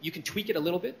 so you can tweak it a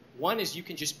little bit. One is you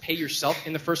can just pay yourself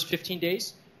in the first 15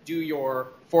 days, do your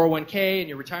 401k and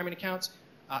your retirement accounts,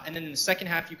 and then in the second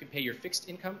half, you can pay your fixed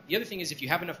income. The other thing is if you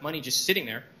have enough money just sitting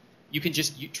there, you can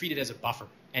just treat it as a buffer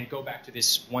and go back to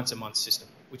this once-a-month system,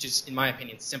 which is, in my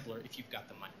opinion, simpler if you've got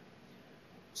the money.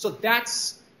 So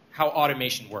that's how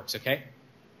automation works, okay?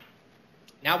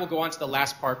 Now we'll go on to the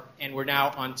last part, and we're now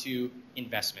on to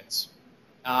investments.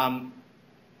 How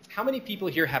many people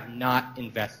here have not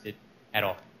invested at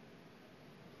all?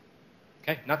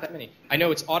 Okay, not that many. I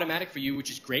know it's automatic for you, which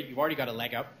is great. You've already got a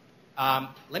leg up.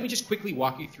 Let me just quickly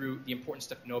walk you through the important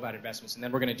stuff to know about investments, and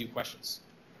then we're going to do questions.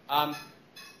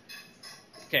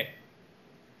 Okay.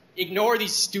 Ignore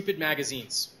these stupid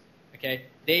magazines, okay?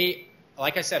 They,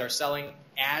 like I said, are selling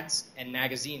ads and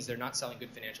magazines. They're not selling good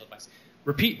financial advice.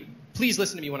 Please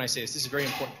listen to me when I say this. This is very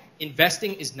important.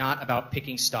 Investing is not about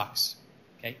picking stocks,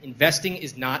 okay? Investing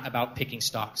is not about picking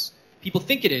stocks. People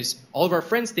think it is. All of our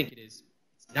friends think it is.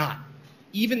 It's not.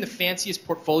 Even the fanciest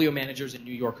portfolio managers in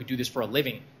New York who do this for a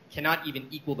living cannot even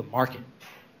equal the market,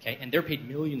 okay? And they're paid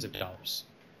millions of dollars.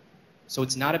 So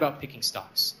it's not about picking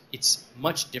stocks. It's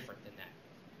much different than that.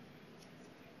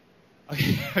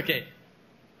 Okay.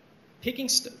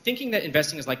 thinking that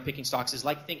investing is like picking stocks is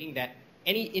like thinking that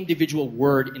any individual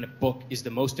word in a book is the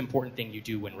most important thing you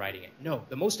do when writing it. No,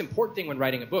 the most important thing when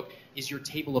writing a book is your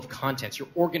table of contents, your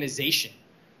organization,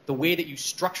 the way that you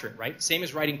structure it, right? Same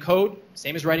as writing code,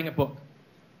 same as writing a book.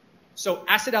 So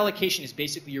asset allocation is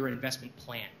basically your investment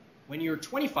plan. When you're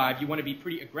 25, you want to be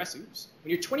pretty aggressive.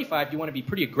 When you're 25, you want to be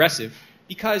pretty aggressive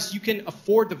because you can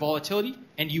afford the volatility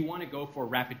and you want to go for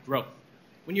rapid growth.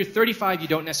 When you're 35, you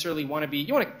don't necessarily want to be,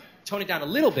 you want to tone it down a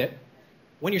little bit.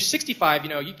 When you're 65,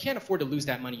 you can't afford to lose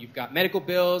that money. You've got medical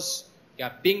bills, you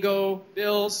got bingo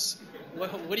bills.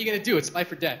 What are you going to do? It's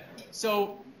life or death.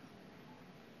 So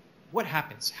what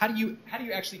happens? How do you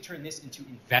actually turn this into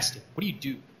investing? What do you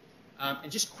do?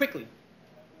 And just quickly,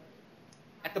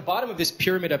 at the bottom of this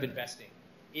pyramid of investing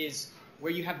is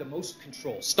where you have the most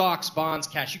control. Stocks, bonds,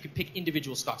 cash. You can pick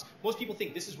individual stocks. Most people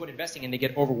think this is what investing, and they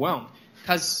get overwhelmed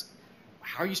because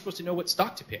how are you supposed to know what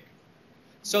stock to pick?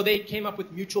 So they came up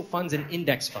with mutual funds and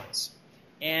index funds.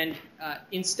 And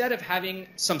instead of having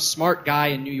some smart guy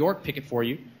in New York pick it for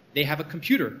you, they have a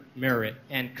computer mirror it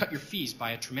and cut your fees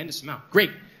by a tremendous amount. Great.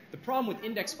 The problem with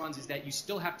index funds is that you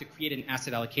still have to create an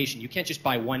asset allocation. You can't just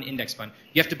buy one index fund.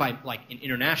 You have to buy like an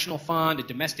international fund, a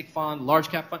domestic fund, large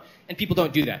cap fund, and people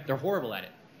don't do that. They're horrible at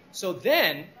it. So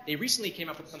then they recently came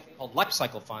up with something called life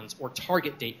cycle funds or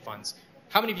target date funds.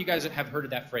 How many of you guys have heard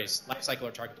of that phrase, life cycle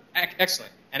or target date?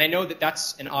 Excellent. And I know that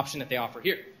that's an option that they offer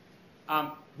here,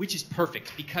 which is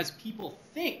perfect because people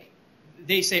think,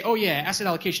 they say, oh yeah, asset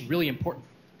allocation, really important.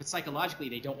 But psychologically,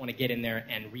 they don't want to get in there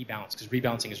and rebalance because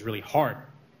rebalancing is really hard.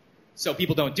 So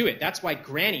people don't do it. That's why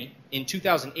Granny in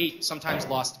 2008 sometimes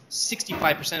lost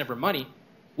 65% of her money,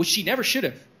 which she never should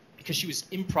have because she was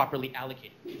improperly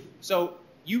allocated. So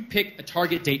you pick a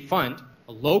target date fund,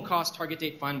 a low-cost target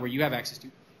date fund where you have access to,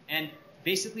 and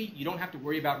basically you don't have to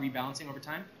worry about rebalancing over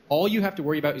time. All you have to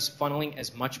worry about is funneling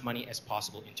as much money as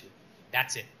possible into it.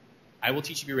 That's it. I will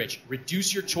teach you to be rich.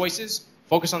 Reduce your choices,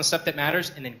 focus on the stuff that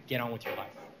matters, and then get on with your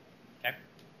life. Okay?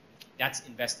 That's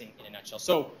investing in a nutshell.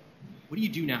 So what do you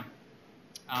do now?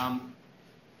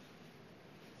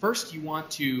 First, you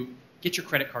want to get your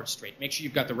credit card straight. Make sure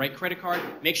you've got the right credit card.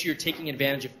 Make sure you're taking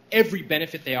advantage of every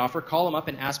benefit they offer. Call them up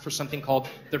and ask for something called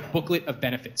their booklet of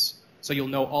benefits. So you'll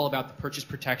know all about the purchase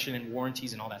protection and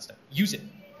warranties and all that stuff. Use it.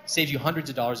 Saves you hundreds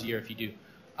of dollars a year if you do.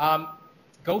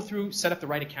 Go through, set up the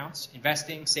right accounts,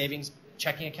 investing, savings,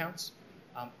 checking accounts.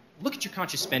 Look at your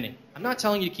conscious spending. I'm not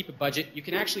telling you to keep a budget. You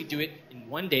can actually do it in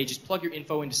one day. Just plug your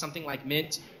info into something like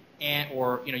Mint,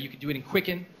 or you could do it in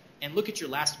Quicken, and look at your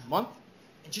last month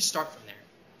and just start from there.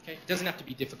 Okay? It doesn't have to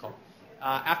be difficult.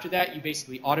 After that, you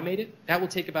basically automate it. That will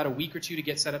take about a week or two to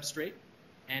get set up straight,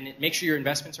 and make sure your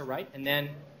investments are right, and then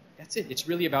that's it. It's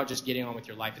really about just getting on with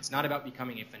your life. It's not about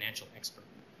becoming a financial expert.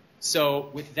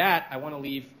 So with that, I want to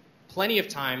leave plenty of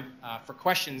time for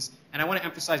questions, and I want to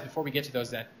emphasize before we get to those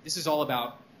that this is all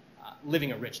about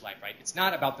living a rich life, right? It's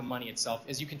not about the money itself.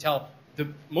 As you can tell, the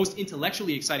most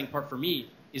intellectually exciting part for me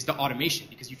is the automation,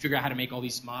 because you figure out how to make all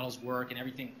these models work and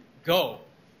everything go.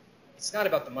 It's not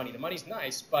about the money. The money's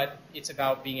nice, but it's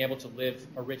about being able to live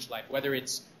a rich life, whether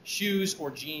it's shoes or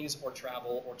jeans or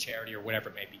travel or charity or whatever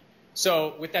it may be.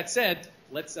 So with that said,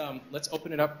 let's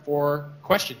open it up for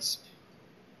questions.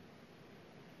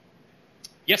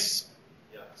 Yes?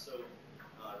 Yeah, so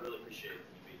I really appreciate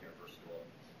you being here, first of all.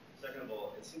 Second of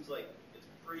all, it seems like it's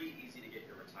pretty easy to get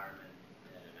your retirement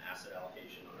and an asset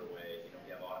allocation underway.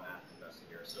 We have automatic investing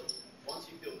here. So once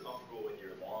you feel comfortable with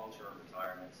your long-term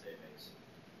retirement savings,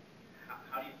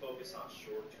 how do you focus on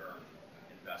short-term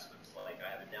investments? Like I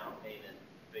have a down payment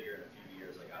figure in a few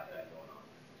years, I got that going on.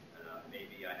 And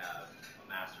maybe I have a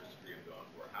master's degree I'm going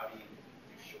for. How do you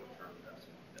do short-term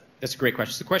investment? That's a great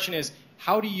question. So the question is,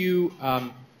 how do you,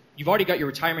 you've already got your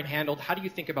retirement handled, how do you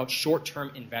think about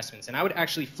short-term investments? And I would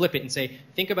actually flip it and say,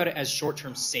 think about it as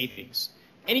short-term savings.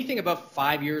 Anything above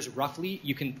 5 years, roughly,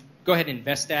 you can go ahead and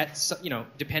invest that,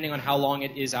 depending on how long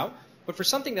it is out. But for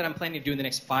something that I'm planning to do in the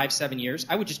next 5-7 years,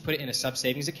 I would just put it in a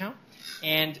sub-savings account.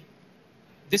 And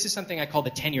this is something I call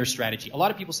the 10-year strategy. A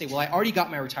lot of people say, well, I already got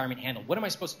my retirement handled. What am I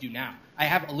supposed to do now? I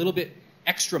have a little bit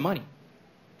extra money.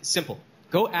 It's simple.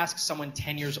 Go ask someone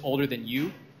 10 years older than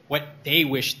you what they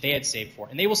wish they had saved for.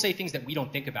 And they will say things that we don't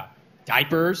think about.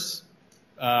 Diapers,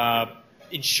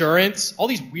 insurance, all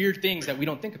these weird things that we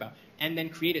don't think about. And then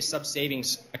create a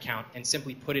sub-savings account and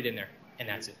simply put it in there. And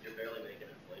that's it. You're barely making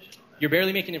inflation on that. You're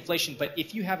barely making inflation, but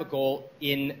if you have a goal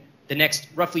in the next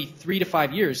roughly 3 to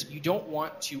 5 years, you don't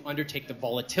want to undertake the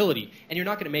volatility. And you're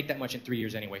not going to make that much in 3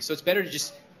 years anyway. So it's better to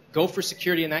just go for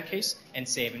security in that case and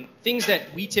save. And things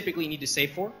that we typically need to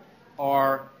save for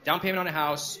are down payment on a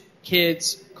house,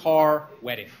 kids, car,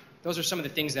 wedding. Those are some of the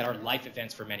things that are life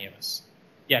events for many of us.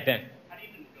 Yeah, Ben. How do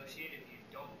you negotiate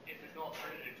if there's no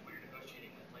alternative to what you're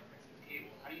negotiating with, like, for instance, cable?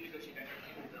 How do you negotiate that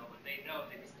cable bill when they know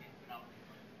they just can't put out?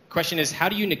 Question is, how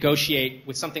do you negotiate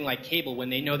with something like cable when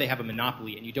they know they have a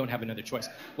monopoly and you don't have another choice?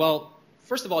 Well,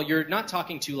 first of all, you're not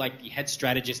talking to like the head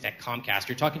strategist at Comcast.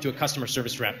 You're talking to a customer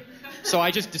service rep. So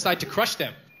I just decide to crush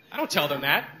them. I don't tell them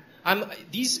that.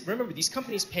 Remember, these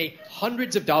companies pay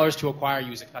hundreds of dollars to acquire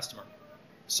you as a customer.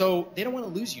 So they don't want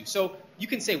to lose you. So you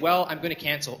can say, well, I'm going to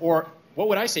cancel. Or what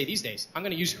would I say these days? I'm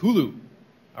going to use Hulu.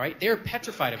 All right? They're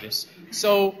petrified of this.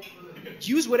 So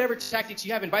use whatever tactics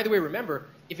you have. And by the way, remember,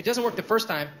 if it doesn't work the first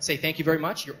time, say thank you very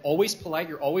much. You're always polite.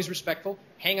 You're always respectful.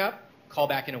 Hang up. Call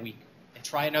back in a week. And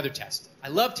try another test. I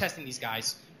love testing these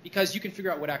guys because you can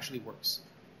figure out what actually works.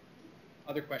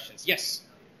 Other questions? Yes?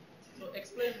 So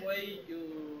explain why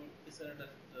you decided that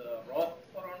the Roth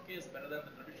 401k is better than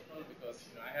the traditional, because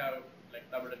I have like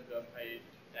double income, high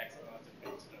tax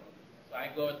consequence. So I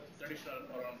go with traditional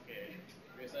 401k.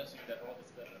 You're suggesting that Roth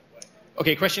is better. Why?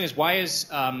 Okay, question is, why is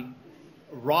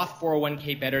Roth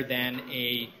 401k better than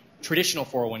a traditional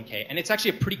 401k? And it's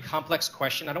actually a pretty complex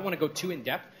question. I don't want to go too in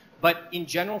depth. But in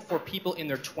general, for people in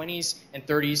their 20s and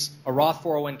 30s, a Roth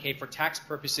 401k for tax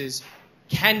purposes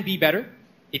can be better.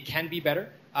 It can be better.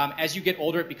 As you get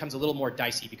older, it becomes a little more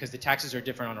dicey because the taxes are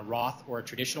different on a Roth or a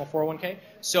traditional 401k.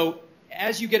 So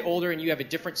as you get older and you have a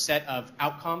different set of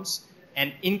outcomes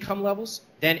and income levels,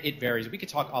 then it varies. We could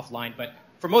talk offline, but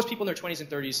for most people in their 20s and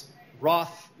 30s,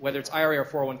 Roth, whether it's IRA or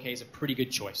 401k, is a pretty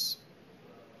good choice.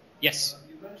 Yes?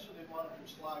 You mentioned in one of your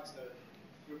slides that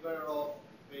you're better off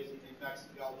basically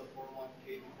maxing out the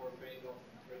 401k before paying off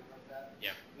credit card debt.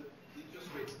 Yeah. The interest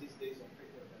rates these days on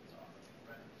cryptocurrencies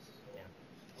are right? So Yeah.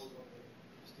 those are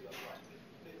still apply.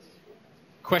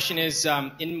 Question is,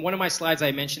 in one of my slides,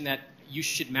 I mentioned that you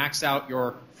should max out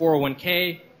your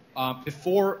 401k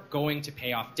before going to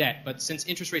pay off debt. But since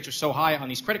interest rates are so high on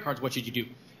these credit cards, what should you do?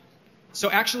 So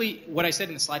actually, what I said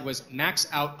in the slide was max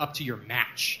out up to your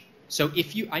match. So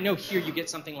if I know here you get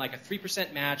something like a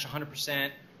 3% match,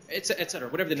 100%, et cetera,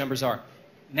 whatever the numbers are.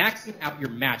 Maxing out your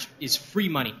match is free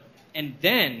money. And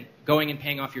then going and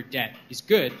paying off your debt is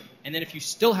good. And then if you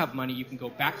still have money, you can go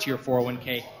back to your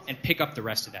 401k and pick up the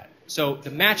rest of that. So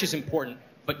the match is important,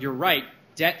 but you're right,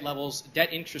 debt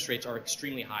interest rates are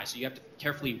extremely high. So you have to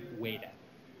carefully weigh that.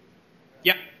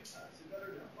 Yeah?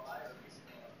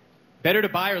 Better to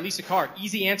buy or lease a car?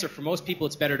 Easy answer. For most people,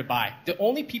 it's better to buy. The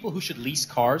only people who should lease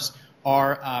cars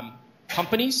are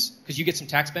companies, because you get some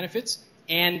tax benefits,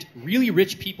 and really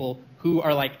rich people who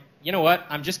are like, you know what,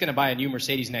 I'm just going to buy a new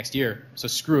Mercedes next year, so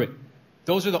screw it.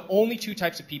 Those are the only two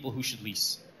types of people who should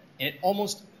lease. And it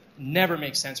almost never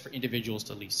makes sense for individuals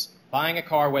to lease. Buying a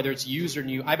car, whether it's used or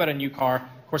new, I bought a new car.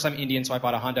 Of course, I'm Indian, so I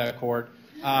bought a Honda Accord.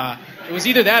 It was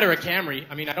either that or a Camry.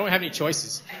 I mean, I don't have any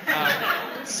choices.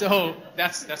 So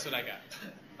that's what I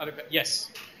got. Yes?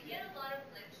 I get a lot of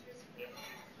lectures from your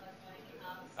parents about buying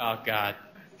a house. Oh, God.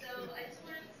 So I just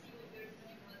wanted to see what your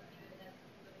opinion was given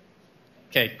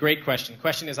that. Okay, great question.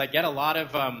 Question is, I get a lot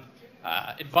of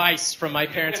advice from my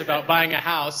parents about buying a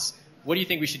house. What do you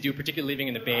think we should do, particularly living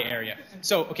in the Bay Area?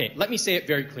 So, okay, let me say it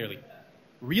very clearly.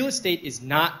 Real estate is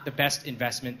not the best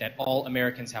investment that all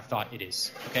Americans have thought it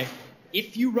is, okay?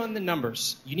 If you run the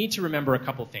numbers, you need to remember a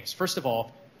couple things. First of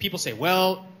all, people say,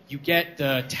 well, you get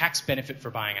the tax benefit for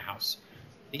buying a house.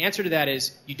 The answer to that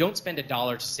is you don't spend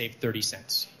 $1 to save 30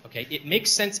 cents, okay? It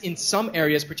makes sense in some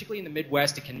areas, particularly in the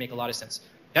Midwest, it can make a lot of sense.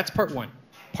 That's part one.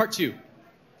 Part two,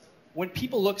 when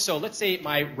people look, so let's say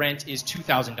my rent is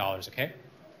 $2,000, okay?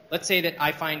 Let's say that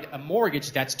I find a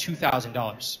mortgage that's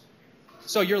 $2,000.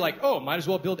 So you're like, oh, might as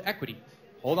well build equity.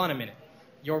 Hold on a minute.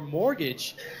 Your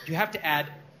mortgage, you have to add,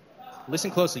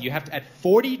 listen closely, you have to add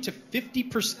 40 to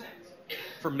 50%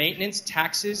 for maintenance,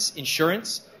 taxes,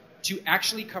 insurance to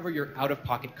actually cover your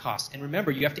out-of-pocket costs. And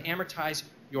remember, you have to amortize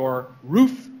your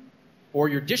roof or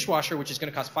your dishwasher, which is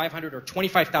going to cost $500 or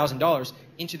 $25,000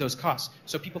 into those costs.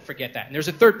 So people forget that. And there's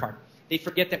a third part. They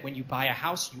forget that when you buy a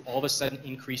house, you all of a sudden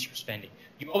increase your spending.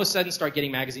 You all of a sudden start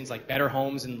getting magazines like Better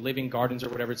Homes and Living Gardens or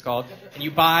whatever it's called, and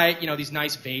you buy, these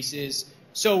nice vases.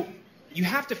 So you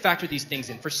have to factor these things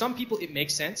in. For some people, it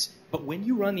makes sense, but when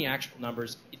you run the actual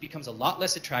numbers, it becomes a lot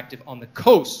less attractive on the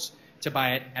coasts to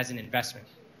buy it as an investment.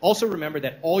 Also remember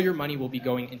that all your money will be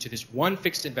going into this one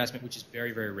fixed investment, which is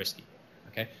very, very risky.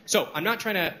 Okay? So I'm not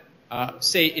trying to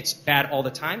say it's bad all the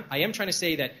time. I am trying to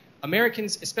say that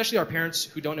Americans, especially our parents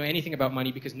who don't know anything about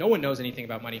money because no one knows anything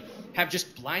about money, have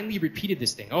just blindly repeated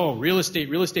this thing. Oh, real estate,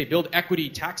 build equity,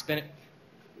 tax benefit.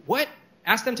 What?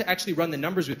 Ask them to actually run the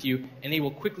numbers with you, and they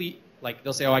will quickly,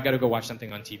 they'll say, oh, I got to go watch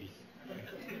something on TV.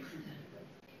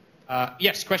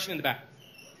 Yes, question in the back.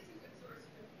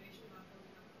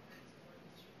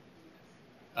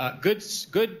 Good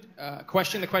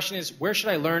question. The question is, where should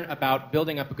I learn about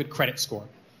building up a good credit score?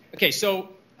 Okay, so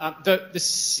the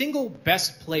single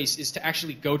best place is to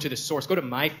actually go to the source. Go to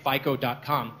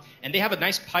myfico.com, and they have a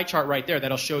nice pie chart right there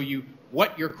that'll show you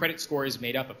what your credit score is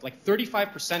made up of. Like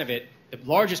 35% of it, the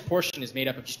largest portion is made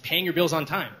up of just paying your bills on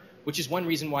time, which is one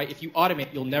reason why if you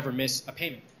automate, you'll never miss a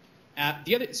payment.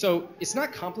 So it's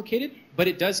not complicated, but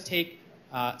it does take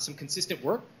some consistent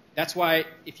work. That's why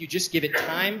if you just give it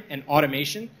time and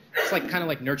automation, it's like kind of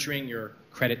like nurturing your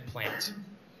credit plant.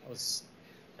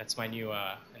 That's my new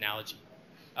analogy.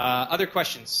 Other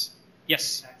questions?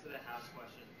 Yes? Back to the house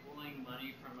question. Pulling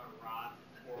money from a Roth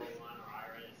 401 or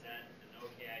IRA, is that an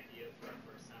okay idea for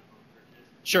a first-time home purchase?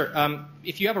 Sure.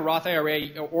 If you have a Roth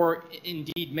IRA or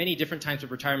indeed many different types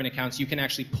of retirement accounts, you can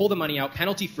actually pull the money out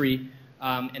penalty-free.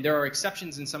 And there are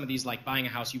exceptions in some of these, like buying a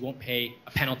house, you won't pay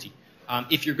a penalty.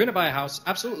 If you're going to buy a house,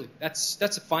 absolutely. That's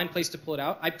a fine place to pull it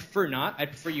out. I prefer not. I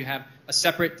prefer you have a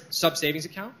separate sub-savings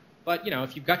account. But,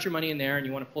 if you've got your money in there and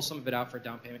you want to pull some of it out for a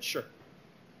down payment, sure.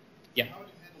 Yeah. How would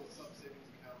you handle a sub-savings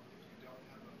account if you don't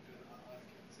have a good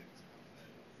unaccount savings account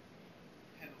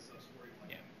that handles such worries like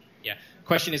that? Yeah.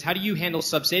 Question is, how do you handle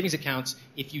sub-savings accounts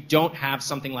if you don't have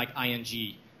something like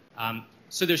ING?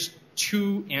 So there's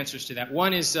two answers to that.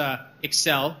 One is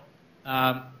Excel.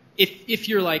 If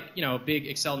you're like, a big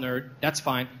Excel nerd, that's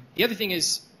fine. The other thing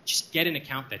is just get an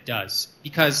account that does.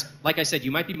 Because, like I said,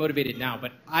 you might be motivated now,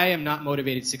 but I am not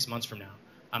motivated 6 months from now.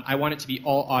 I want it to be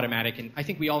all automatic, and I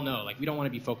think we all know, we don't want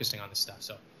to be focusing on this stuff.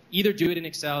 So either do it in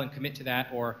Excel and commit to that,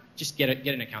 or just get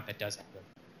an account that does that.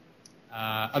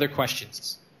 Other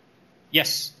questions?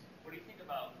 Yes? What do you think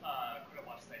about credit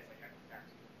watch sites like Equifax?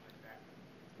 Like that?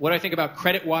 What do I think about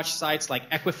credit watch sites like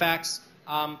Equifax?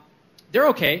 They're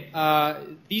okay.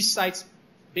 These sites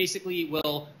basically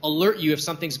will alert you if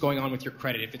something's going on with your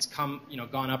credit, if it's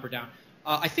gone up or down.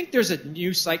 I think there's a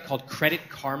new site called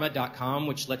creditkarma.com,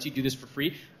 which lets you do this for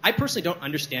free. I personally don't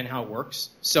understand how it works,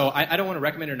 so I don't want to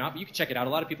recommend it or not, but you can check it out. A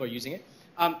lot of people are using it.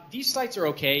 These sites are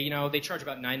okay. They charge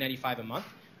about $9.95 a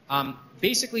month.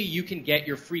 Basically, you can get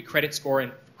your free credit score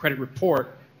and credit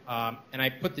report, and I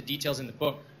put the details in the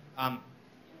book.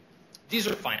 These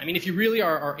are fine. I mean, if you really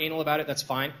are anal about it, that's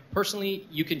fine. Personally,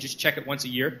 you can just check it once a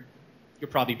year.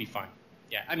 You'll probably be fine.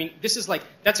 Yeah, I mean,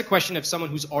 that's a question of someone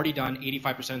who's already done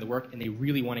 85% of the work and they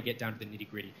really want to get down to the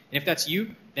nitty-gritty. And if that's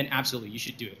you, then absolutely, you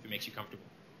should do it if it makes you comfortable.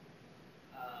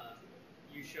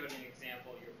 You showed an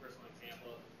example, your personal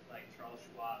example, like Charles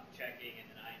Schwab checking and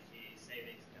then ING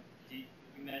savings. You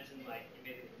mentioned, you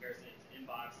made the comparison to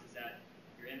inbox. Is that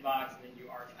your inbox and then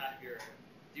you archive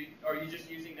are you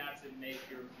just using that to make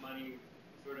your money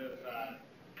sort of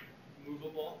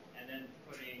movable and then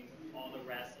putting all the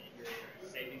rest in your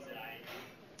savings at ING?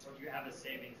 Or do you have a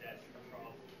savings at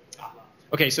Trump as well?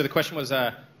 Okay, so the question was,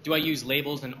 do I use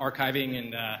labels and archiving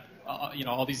and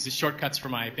all these shortcuts for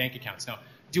my bank accounts? No.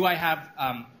 Do I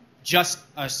have just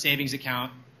a savings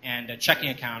account and a checking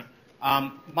account?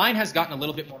 Mine has gotten a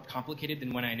little bit more complicated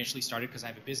than when I initially started because I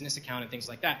have a business account and things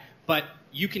like that. But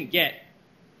you can get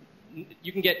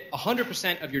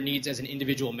 100% of your needs as an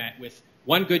individual met with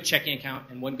one good checking account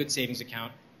and one good savings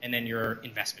account and then your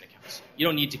investment accounts. You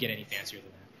don't need to get any fancier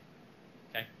than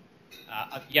that.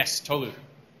 Okay? Yes, Tolu. You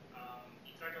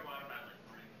talk a lot about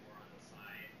earning more on the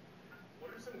side.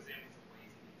 What are some examples of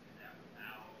ways you can do that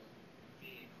without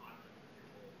being in conflict with your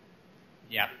goal?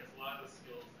 Yeah. Because a lot of the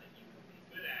skills that you would be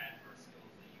good at are skills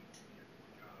that you would do your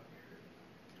job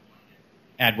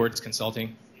here. AdWords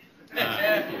consulting. All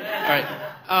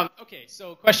right. Okay,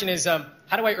 so question is,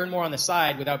 how do I earn more on the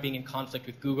side without being in conflict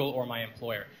with Google or my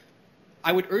employer?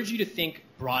 I would urge you to think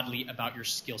broadly about your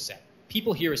skill set.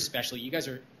 People here especially, you guys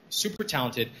are super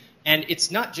talented, and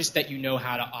it's not just that you know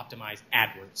how to optimize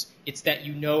AdWords. It's that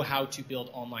you know how to build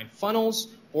online funnels,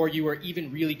 or you are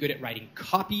even really good at writing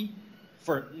copy,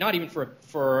 not even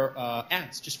for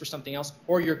ads, just for something else,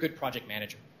 or you're a good project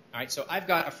manager. All right, so I've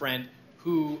got a friend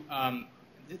who,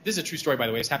 this is a true story, by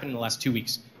the way. It's happened in the last 2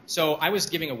 weeks. So I was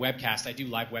giving a webcast. I do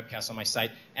live webcasts on my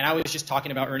site. And I was just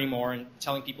talking about earning more and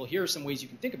telling people, here are some ways you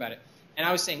can think about it. And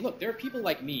I was saying, look, there are people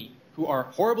like me who are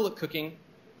horrible at cooking,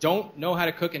 don't know how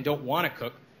to cook, and don't want to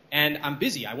cook. And I'm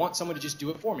busy. I want someone to just do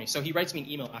it for me. So he writes me an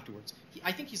email afterwards.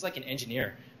 I think he's like an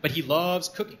engineer, but he loves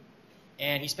cooking.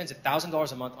 And he spends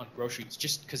 $1,000 a month on groceries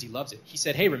just because he loves it. He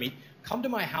said, hey, Ramit, come to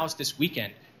my house this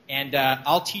weekend. And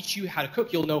I'll teach you how to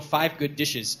cook. You'll know 5 good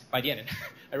dishes by the end. And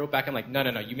I wrote back, I'm like, no,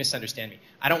 you misunderstand me.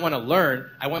 I don't want to learn.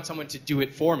 I want someone to do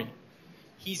it for me.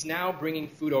 He's now bringing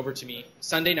food over to me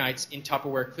Sunday nights in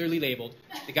Tupperware, clearly labeled.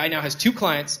 The guy now has 2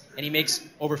 clients, and he makes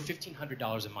over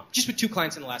 $1,500 a month, just with 2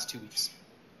 clients in the last 2 weeks.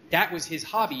 that was his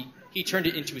hobby. He turned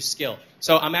it into a skill.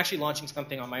 So I'm actually launching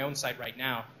something on my own site right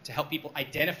now to help people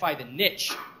identify the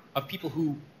niche of people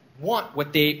who want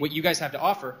what you guys have to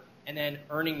offer, and then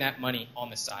earning that money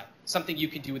on the side. Something you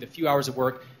can do with a few hours of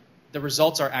work. The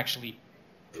results are actually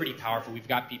pretty powerful. We've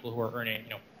got people who are earning,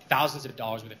 thousands of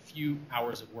dollars with a few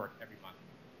hours of work every month.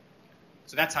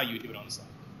 So that's how you do it on the side.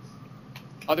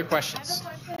 Other questions? I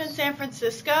have a question in San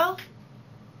Francisco.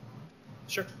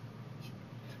 Sure.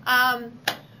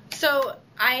 So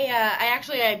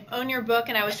I own your book,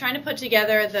 and I was trying to put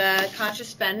together the conscious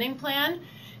spending plan.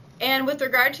 And with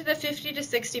regard to the 50 to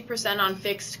 60% on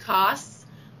fixed costs,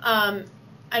 I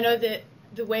know that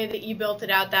the way that you built it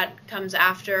out, that comes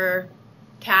after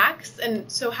tax.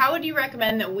 And so how would you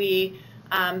recommend that we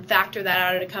factor that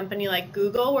out at a company like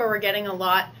Google, where we're getting a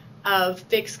lot of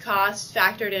fixed costs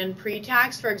factored in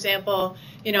pre-tax? For example,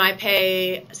 I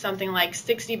pay something like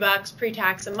 $60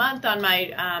 pre-tax a month on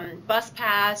my bus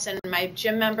pass and my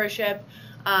gym membership.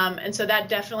 And so that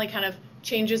definitely kind of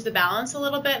changes the balance a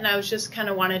little bit. And I was just kind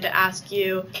of wanted to ask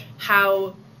you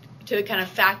how to kind of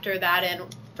factor that in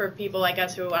for people like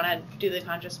us who want to do the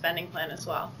conscious spending plan as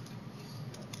well.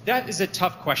 That is a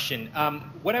tough question.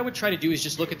 What I would try to do is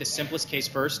just look at the simplest case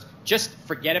first. Just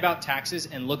forget about taxes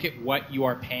and look at what you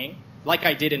are paying, like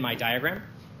I did in my diagram.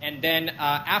 And then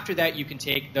after that, you can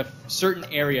take the certain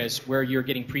areas where you're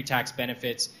getting pre-tax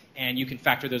benefits, and you can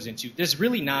factor those into. There's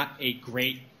really not a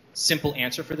great simple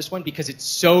answer for this one, because it's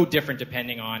so different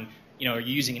depending on, you're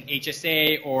using an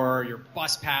HSA or your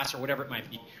bus pass or whatever it might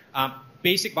be.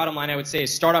 Basic bottom line, I would say,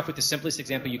 is start off with the simplest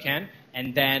example you can,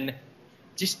 and then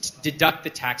just deduct the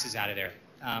taxes out of there.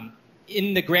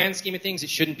 In the grand scheme of things, it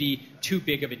shouldn't be too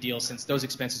big of a deal, since those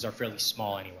expenses are fairly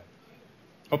small anyway.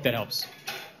 Hope that helps.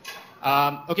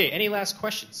 Okay, any last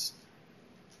questions?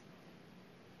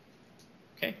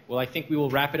 Okay, well, I think we will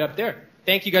wrap it up there.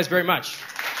 Thank you guys very much.